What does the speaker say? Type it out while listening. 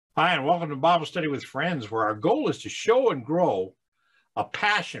Hi, and welcome to Bible Study with Friends, where our goal is to show and grow a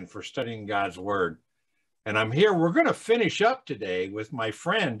passion for studying God's Word. And I'm here. We're going to finish up today with my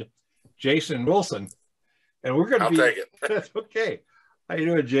friend, Jason Wilson. And we're going to take it. That's okay. How you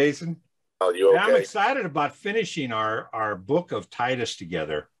doing, Jason? Oh, you okay? And I'm excited about finishing our book of Titus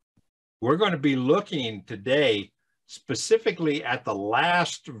together. We're going to be looking today specifically at the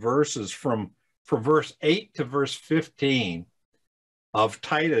last verses from verse 8 to verse 15 of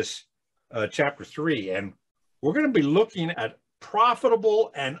Titus chapter 3. And we're going to be looking at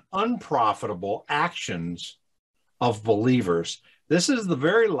profitable and unprofitable actions of believers. This is the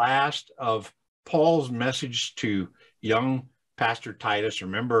very last of Paul's message to young Pastor Titus.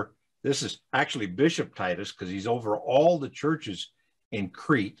 Remember, this is actually Bishop Titus because he's over all the churches in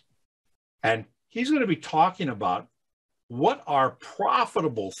Crete. And he's going to be talking about what are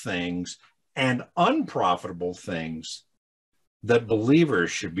profitable things and unprofitable things that believers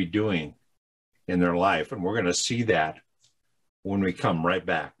should be doing in their life. And we're going to see that when we come right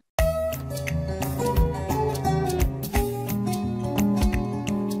back.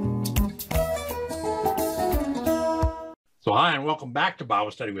 So hi, and welcome back to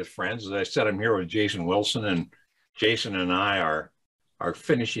Bible Study with Friends. As I said, I'm here with Jason Wilson, and Jason and I are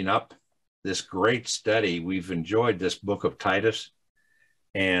finishing up this great study. We've enjoyed this book of Titus,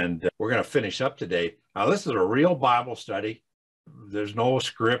 and we're going to finish up today. Now, this is a real Bible study. There's no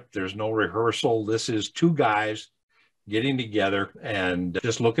script. There's no rehearsal. This is two guys getting together and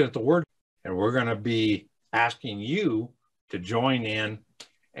just looking at the Word. And we're going to be asking you to join in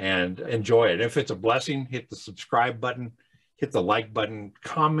and enjoy it. If it's a blessing, hit the subscribe button, hit the like button,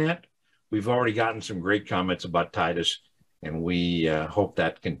 comment. We've already gotten some great comments about Titus, and we hope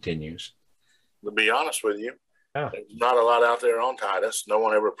that continues. To be honest with you, There's not a lot out there on Titus. No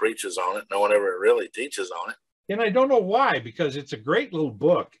one ever preaches on it. No one ever really teaches on it. And I don't know why, because it's a great little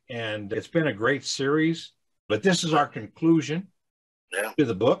book, and it's been a great series. But this is our conclusion to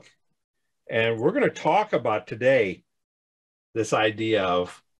the book. And we're going to talk about today this idea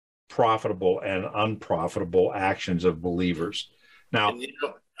of profitable and unprofitable actions of believers. Now, and,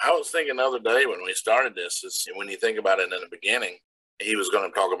 I was thinking the other day when we started this, is when you think about it in the beginning, he was going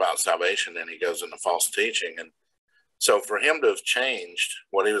to talk about salvation, and he goes into false teaching. And so for him to have changed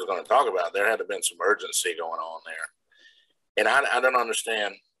what he was going to talk about, there had to have been some urgency going on there. And I don't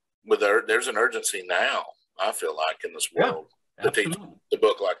understand, there's an urgency now, I feel like, in this world to teach the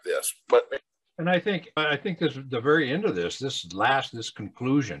book like this. And I think this, the very end of this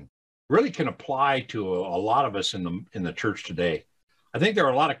conclusion really can apply to a lot of us in the church today. I think there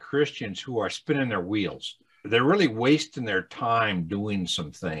are a lot of Christians who are spinning their wheels. They're really wasting their time doing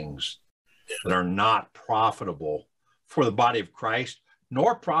some things that are not profitable for the body of Christ,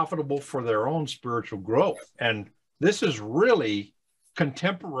 nor profitable for their own spiritual growth. And this is really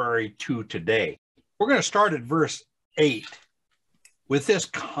contemporary to today. We're going to start at verse 8 with this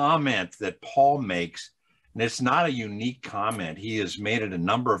comment that Paul makes, and it's not a unique comment. He has made it a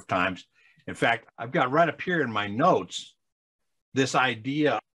number of times. In fact, I've got right up here in my notes this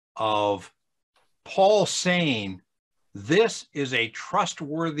idea of Paul saying this is a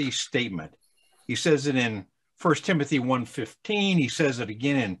trustworthy statement. He says it in 1 Timothy 1:15. He says it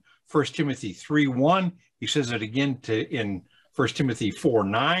again in 1 Timothy 3:1. He says it again in 1 Timothy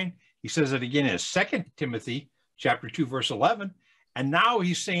 4:9. He says it again in 2 Timothy chapter 2, verse 11. And now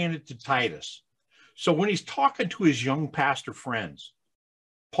he's saying it to Titus. So when he's talking to his young pastor friends,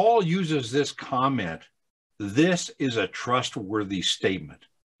 Paul uses this comment, this is a trustworthy statement.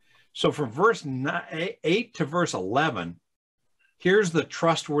 So from verse 8 to verse 11, here's the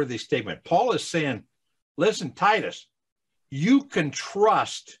trustworthy statement. Paul is saying, listen, Titus, you can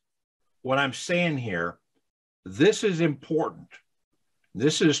trust what I'm saying here. This is important.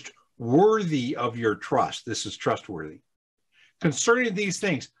 This is worthy of your trust. This is trustworthy. Concerning these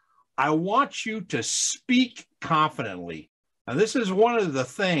things, I want you to speak confidently. Now, this is one of the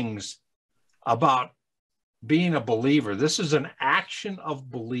things about being a believer. This is an action of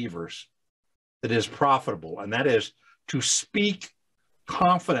believers that is profitable, and that is to speak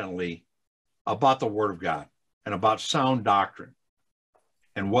confidently about the Word of God and about sound doctrine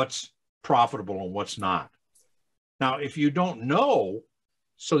and what's profitable and what's not. Now, if you don't know,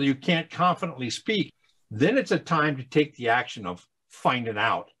 so you can't confidently speak, then it's a time to take the action of finding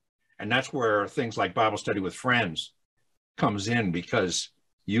out. And that's where things like Bible Study with Friends comes in, because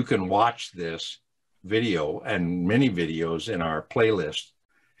you can watch this video and many videos in our playlist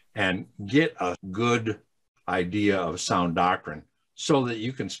and get a good idea of sound doctrine so that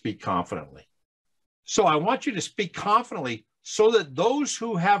you can speak confidently. So I want you to speak confidently so that those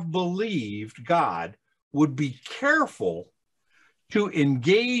who have believed God would be careful to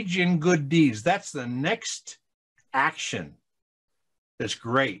engage in good deeds. That's the next action. That's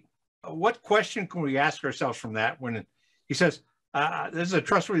great. What question can we ask ourselves from that when he says, this is a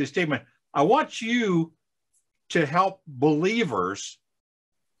trustworthy statement. I want you to help believers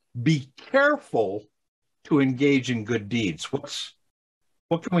be careful to engage in good deeds.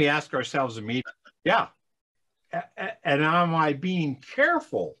 What can we ask ourselves immediately? Yeah. And am I being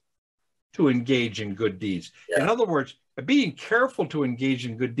careful to engage in good deeds? Yeah. In other words, being careful to engage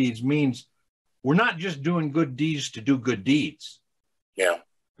in good deeds means we're not just doing good deeds to do good deeds. Yeah.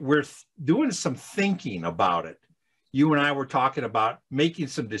 We're doing some thinking about it. You and I were talking about making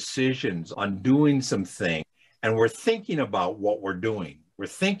some decisions on doing some things, and we're thinking about what we're doing.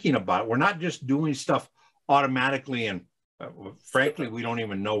 We're not just doing stuff automatically, and frankly, we don't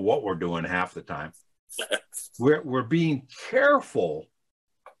even know what we're doing half the time. We're being careful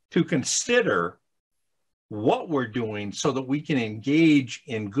to consider what we're doing so that we can engage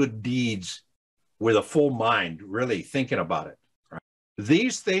in good deeds with a full mind, really thinking about it. Right?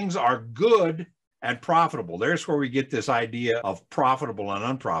 These things are good and profitable. There's where we get this idea of profitable and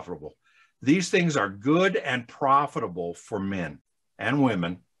unprofitable. These things are good and profitable for men and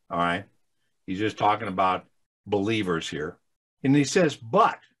women. All right. He's just talking about believers here. And he says,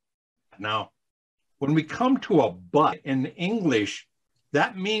 but. Now, when we come to a but in English,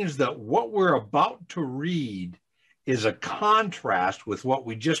 that means that what we're about to read is a contrast with what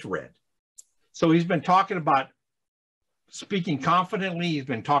we just read. So he's been talking about speaking confidently. He's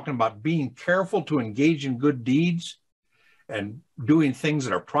been talking about being careful to engage in good deeds and doing things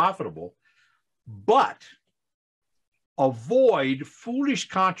that are profitable, but avoid foolish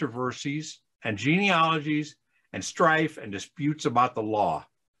controversies and genealogies and strife and disputes about the law,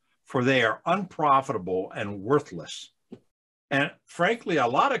 for they are unprofitable and worthless. And frankly, a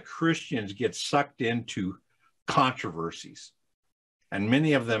lot of Christians get sucked into controversies, and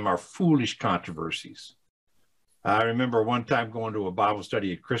many of them are foolish controversies. I remember one time going to a Bible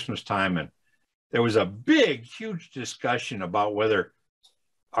study at Christmas time, and there was a big, huge discussion about whether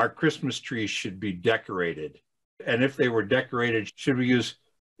our Christmas trees should be decorated. And if they were decorated, should we use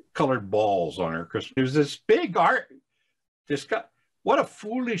colored balls on our Christmas? It was this big discussion. What a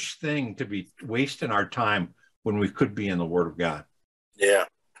foolish thing to be wasting our time when we could be in the Word of God. Yeah.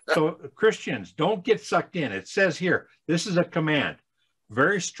 So Christians, don't get sucked in. It says here, this is a command,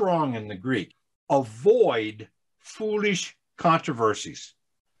 very strong in the Greek. Avoid foolish controversies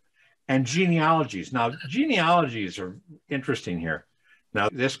and genealogies. Now, genealogies are interesting here. Now,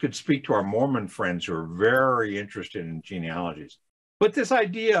 this could speak to our Mormon friends who are very interested in genealogies. But this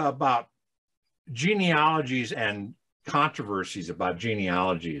idea about genealogies and controversies about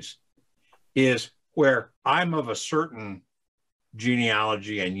genealogies is where I'm of a certain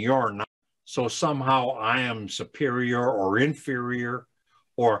genealogy and you're not. So somehow I am superior or inferior,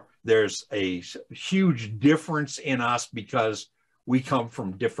 or there's a huge difference in us because we come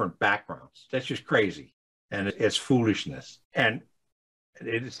from different backgrounds. That's just crazy. And it's foolishness. And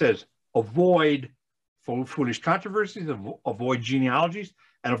it says, avoid foolish controversies, avoid genealogies,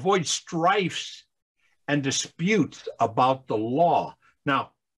 and avoid strifes and disputes about the law.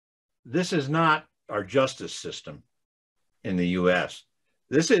 Now, this is not our justice system in the U.S.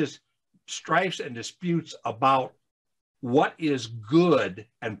 This is strifes and disputes about what is good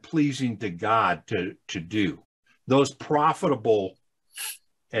and pleasing to God to do. Those profitable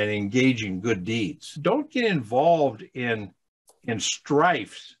and engaging good deeds. Don't get involved in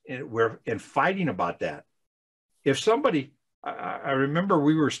strifes and fighting about that. If somebody, I remember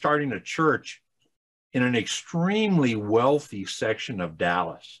we were starting a church in an extremely wealthy section of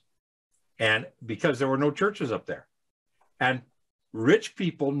Dallas, and because there were no churches up there, and rich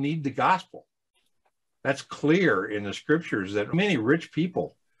people need the gospel. That's clear in the scriptures that many rich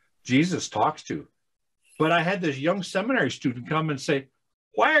people Jesus talks to. But I had this young seminary student come and say,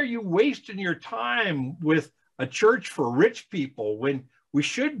 why are you wasting your time with a church for rich people when we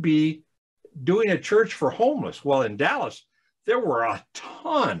should be doing a church for homeless? Well, in Dallas, there were a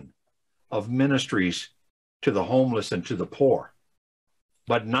ton of ministries to the homeless and to the poor,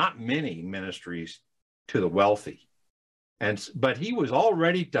 but not many ministries to the wealthy. But he was all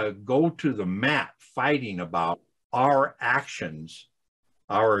ready to go to the mat fighting about our actions,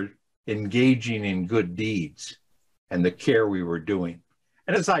 our engaging in good deeds, and the care we were doing.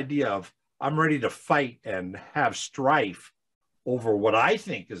 And this idea of I'm ready to fight and have strife over what I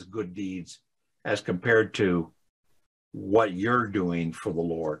think is good deeds as compared to what you're doing for the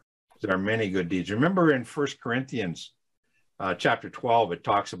Lord. There are many good deeds. Remember in 1 Corinthians chapter 12, it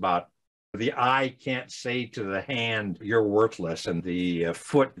talks about the eye can't say to the hand, you're worthless, and the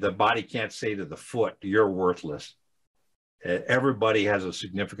body can't say to the foot, you're worthless. Everybody has a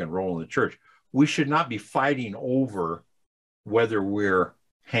significant role in the church. We should not be fighting over whether we're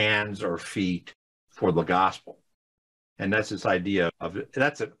hands or feet for the gospel. And that's this idea of,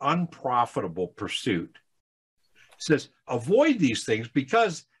 that's an unprofitable pursuit. It says, avoid these things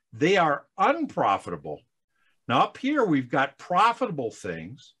because they are unprofitable. Now up here, we've got profitable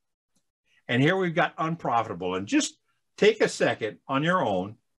things, and here we've got unprofitable. And just take a second on your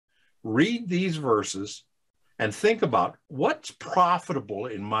own, read these verses, and think about what's profitable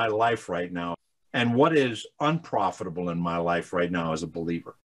in my life right now and what is unprofitable in my life right now as a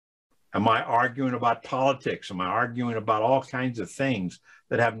believer. Am I arguing about politics? Am I arguing about all kinds of things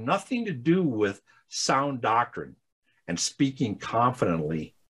that have nothing to do with sound doctrine and speaking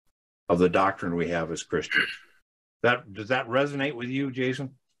confidently of the doctrine we have as Christians? Does that resonate with you,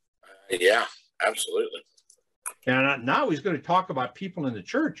 Jason? Yeah, absolutely. And now he's going to talk about people in the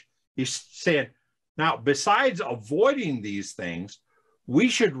church. He's saying, now, besides avoiding these things, we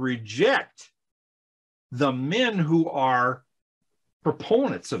should reject the men who are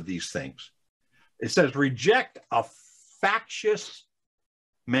proponents of these things. It says, reject a factious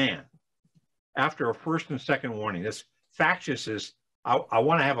man. After a first and second warning, this factious is, I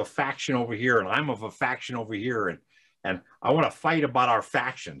want to have a faction over here, and I'm of a faction over here, and I want to fight about our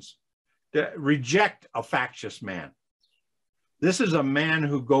factions. Reject a factious man. This is a man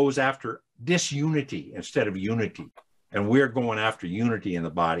who goes after disunity instead of unity, and we're going after unity in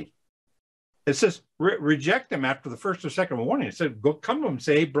the body. It says, reject them after the first or second warning. It said, go come to them and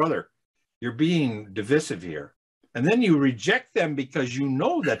say, hey, brother, you're being divisive here. And then you reject them because you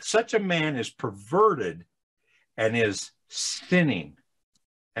know that such a man is perverted and is sinning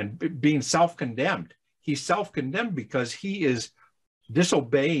and being self-condemned. He's self-condemned because he is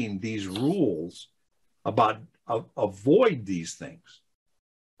disobeying these rules about avoid these things,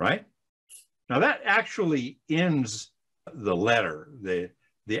 right? Now that actually ends the letter, the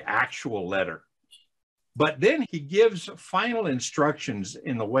actual letter. But then he gives final instructions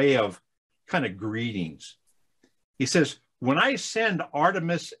in the way of kind of greetings. He says, when I send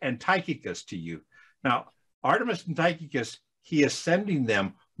Artemas and Tychicus to you. Now, Artemas and Tychicus, he is sending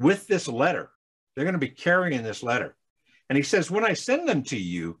them with this letter. They're going to be carrying this letter. And he says, when I send them to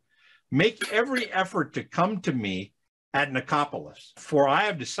you, make every effort to come to me at Nicopolis, for I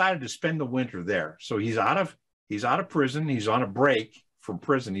have decided to spend the winter there. So he's out of prison. He's on a break from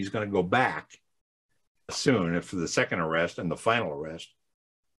prison. He's going to go back soon for the second arrest and the final arrest.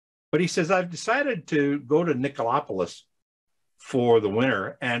 But he says, I've decided to go to Nicopolis for the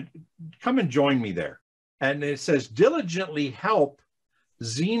winter, and come and join me there. And it says, diligently help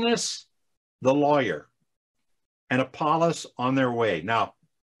Zenas the lawyer and Apollos on their way. Now,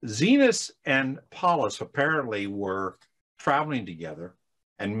 Zenas and Apollos apparently were traveling together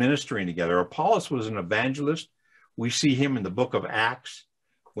and ministering together. Apollos was an evangelist. We see him in the book of Acts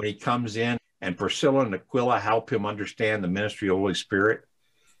when he comes in, and Priscilla and Aquila help him understand the ministry of the Holy Spirit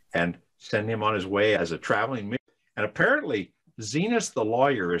and send him on his way as a traveling missionary. And apparently Zenas the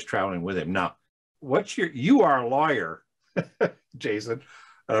lawyer is traveling with him. Now, you are a lawyer, Jason,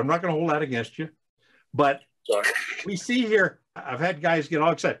 and I'm not going to hold that against you. But sorry, we see here, I've had guys get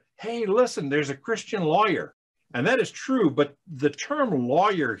all excited. Hey, listen, there's a Christian lawyer. And that is true, but the term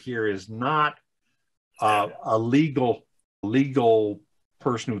lawyer here is not a legal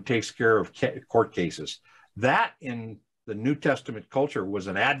person who takes care of court cases. That in the New Testament culture was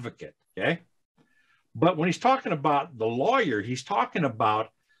an advocate, okay? But when he's talking about the lawyer, he's talking about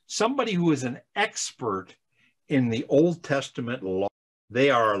somebody who is an expert in the Old Testament law.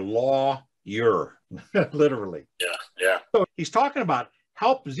 They are a lawyer, literally. Yeah. So he's talking about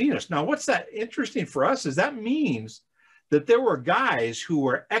help Zenas. Now, what's that interesting for us is that means that there were guys who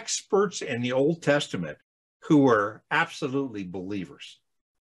were experts in the Old Testament who were absolutely believers,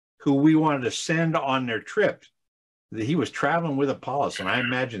 who we wanted to send on their trips. He was traveling with Apollos, and I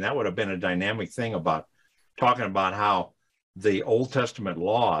imagine that would have been a dynamic thing about talking about how the Old Testament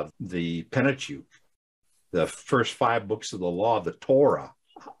law, the Pentateuch, the first 5 books of the law, the Torah,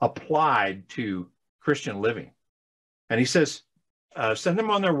 applied to Christian living. And he says, send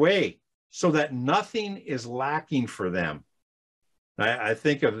them on their way so that nothing is lacking for them. I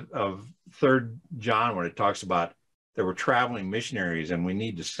think of 3 John when it talks about there were traveling missionaries and we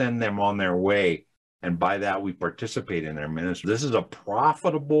need to send them on their way. And by that, we participate in their ministry. This is a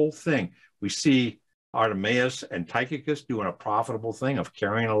profitable thing. We see Artemas and Tychicus doing a profitable thing of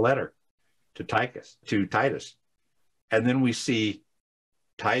carrying a letter to Titus. And then we see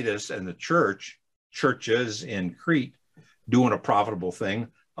Titus and the churches in Crete, doing a profitable thing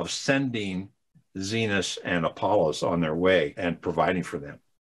of sending Zenas and Apollos on their way and providing for them.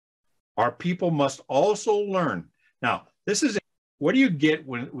 Our people must also learn. Now, This is, what do you get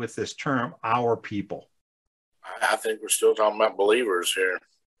with this term, our people? I think we're still talking about believers here.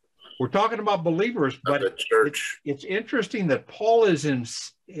 We're talking about believers, but the church. It's interesting that Paul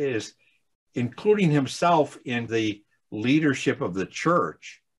is including himself in the leadership of the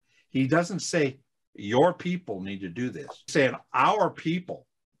church. He doesn't say your people need to do this. He's saying our people.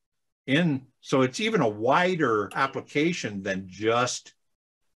 So it's even a wider application than just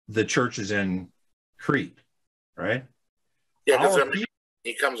the churches in Crete, right? Yeah, because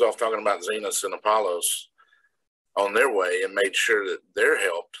he comes off talking about Zenos and Apollos on their way and made sure that they're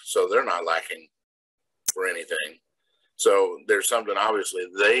helped so they're not lacking for anything. So there's something obviously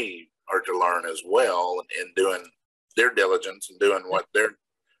they are to learn as well in doing their diligence and doing what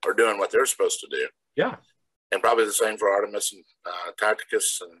they're supposed to do. Yeah. And probably the same for Artemis and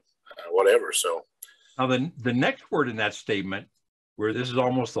Titus and whatever. So now the next word in that statement, where this is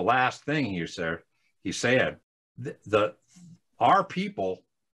almost the last thing he said, our people,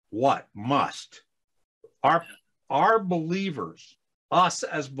 what? Must. Our believers, us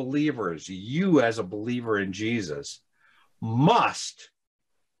as believers, you as a believer in Jesus, must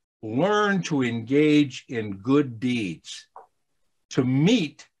learn to engage in good deeds, to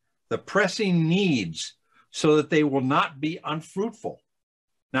meet the pressing needs so that they will not be unfruitful.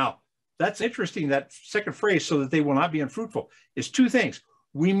 Now, that's interesting, that second phrase, so that they will not be unfruitful, is two things.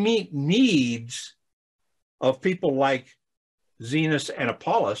 We meet needs of people like Zenos and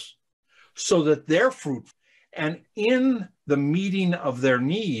Apollos so that they're fruitful. And in the meeting of their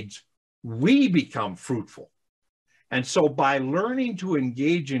needs, we become fruitful. And so by learning to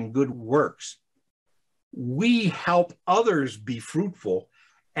engage in good works, we help others be fruitful,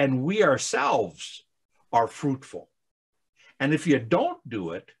 and we ourselves are fruitful. And if you don't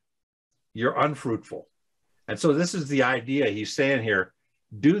do it, you're unfruitful. And so this is the idea he's saying here: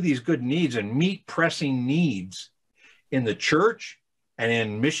 do these good needs and meet pressing needs in the church and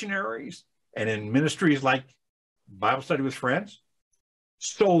in missionaries and in ministries like Bible Study with Friends,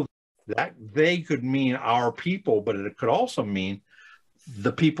 so that they could mean our people, but it could also mean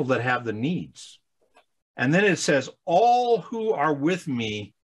the people that have the needs. And then it says, all who are with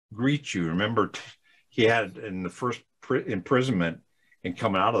me greet you. Remember, he had in the first imprisonment and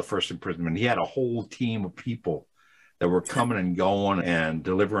coming out of the first imprisonment, he had a whole team of people that were coming and going and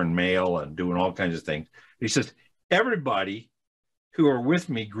delivering mail and doing all kinds of things. He says, everybody who are with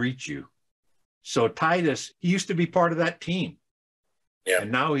me greet you. So Titus, he used to be part of that team. Yeah.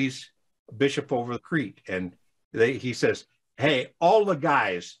 And now he's bishop over Crete. And he says, hey, all the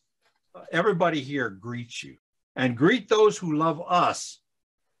guys, everybody here greets you. And greet those who love us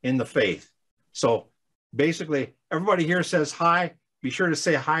in the faith. So basically, everybody here says hi. Be sure to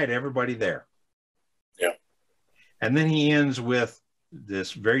say hi to everybody there. Yeah. And then he ends with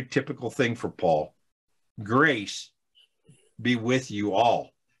this very typical thing for Paul: grace be with you all.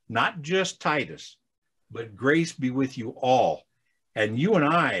 Not just Titus, but grace be with you all. And you and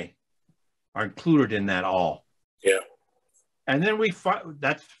I are included in that all. Yeah. And then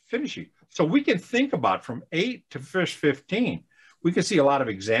that's finishing. So we can think about from 8 to verse 15. We can see a lot of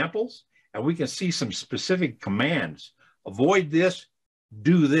examples, and we can see some specific commands. Avoid this,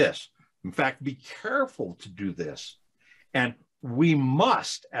 do this. In fact, be careful to do this. And we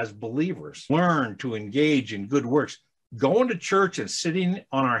must, as believers, learn to engage in good works. Going to church and sitting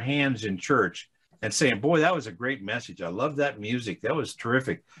on our hands in church and saying, boy, that was a great message. I love that music. That was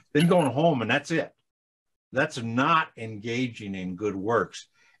terrific. Then going home and that's it. That's not engaging in good works.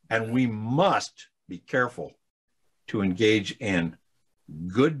 And we must be careful to engage in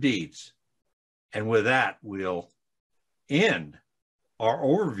good deeds. And with that, we'll end our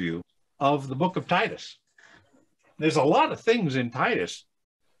overview of the book of Titus. There's a lot of things in Titus: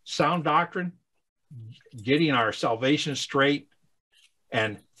 sound doctrine, getting our salvation straight,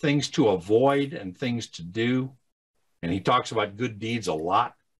 and things to avoid and things to do. And he talks about good deeds a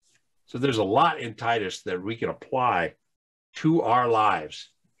lot. So there's a lot in Titus that we can apply to our lives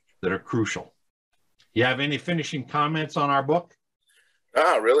that are crucial. You have any finishing comments on our book?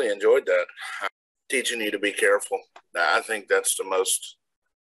 I really enjoyed that. Teaching you to be careful. I think that's the most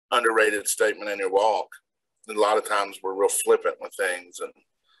underrated statement in your walk. And a lot of times we're real flippant with things, and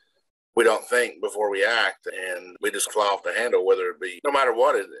we don't think before we act, and we just fly off the handle, whether it be, no matter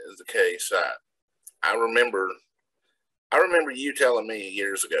what it is the case. I remember you telling me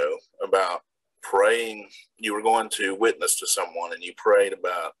years ago about praying. You were going to witness to someone, and you prayed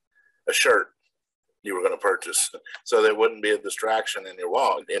about a shirt you were going to purchase so there wouldn't be a distraction in your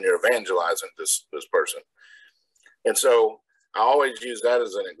walk, in your evangelizing this person. And so I always use that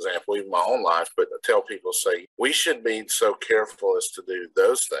as an example, even my own life, but I tell people, say, we should be so careful as to do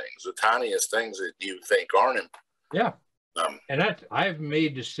those things, the tiniest things that you think aren't And I've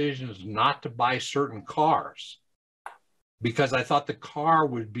made decisions not to buy certain cars because I thought the car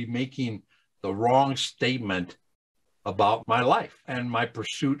would be making the wrong statement about my life and my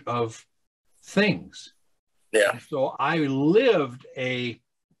pursuit of things. Yeah. And so I lived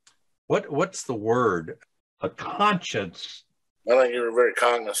what's the word? A conscience. I think you were very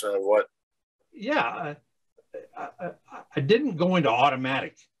cognizant of what. Yeah. I didn't go into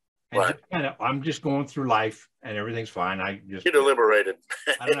automatic. And Right. I'm just going through life and everything's fine. You deliberated.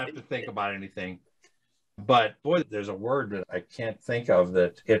 I don't have to think about anything. But boy, there's a word that I can't think of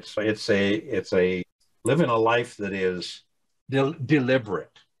that it's a living a life that is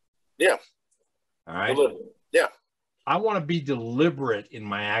deliberate. Yeah. All right. Yeah. I want to be deliberate in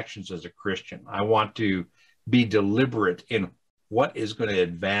my actions as a Christian. I want to be deliberate in what is going to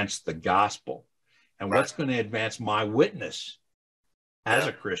advance the gospel and what's going to advance my witness as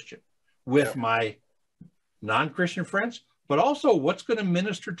a Christian with my non-Christian friends, but also what's going to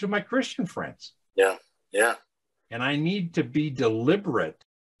minister to my Christian friends. Yeah. Yeah. And I need to be deliberate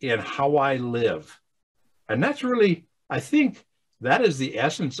in how I live. And that's really, I think that is the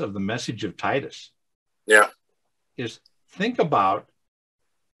essence of the message of Titus. Yeah. Is think about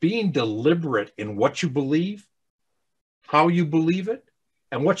being deliberate in what you believe, how you believe it,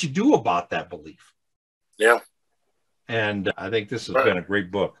 and what you do about that belief. Yeah. And I think this has been a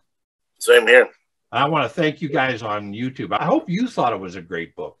great book. Same here. I want to thank you guys on YouTube. I hope you thought it was a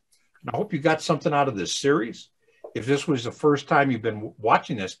great book. I hope you got something out of this series. If this was the first time you've been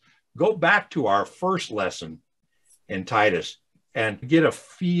watching this, go back to our first lesson in Titus and get a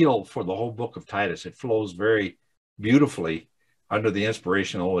feel for the whole book of Titus. It flows very beautifully under the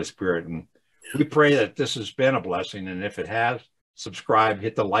inspiration of the Holy Spirit. And we pray that this has been a blessing. And if it has, subscribe,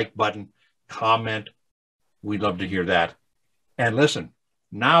 hit the like button, comment. We'd love to hear that. And listen,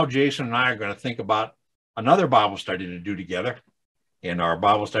 now Jason and I are going to think about another Bible study to do together in our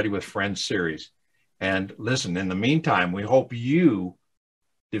Bible Study with Friends series. And listen, in the meantime, we hope you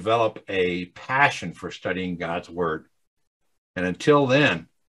develop a passion for studying God's Word. And until then,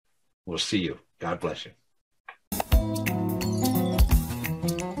 we'll see you. God bless you.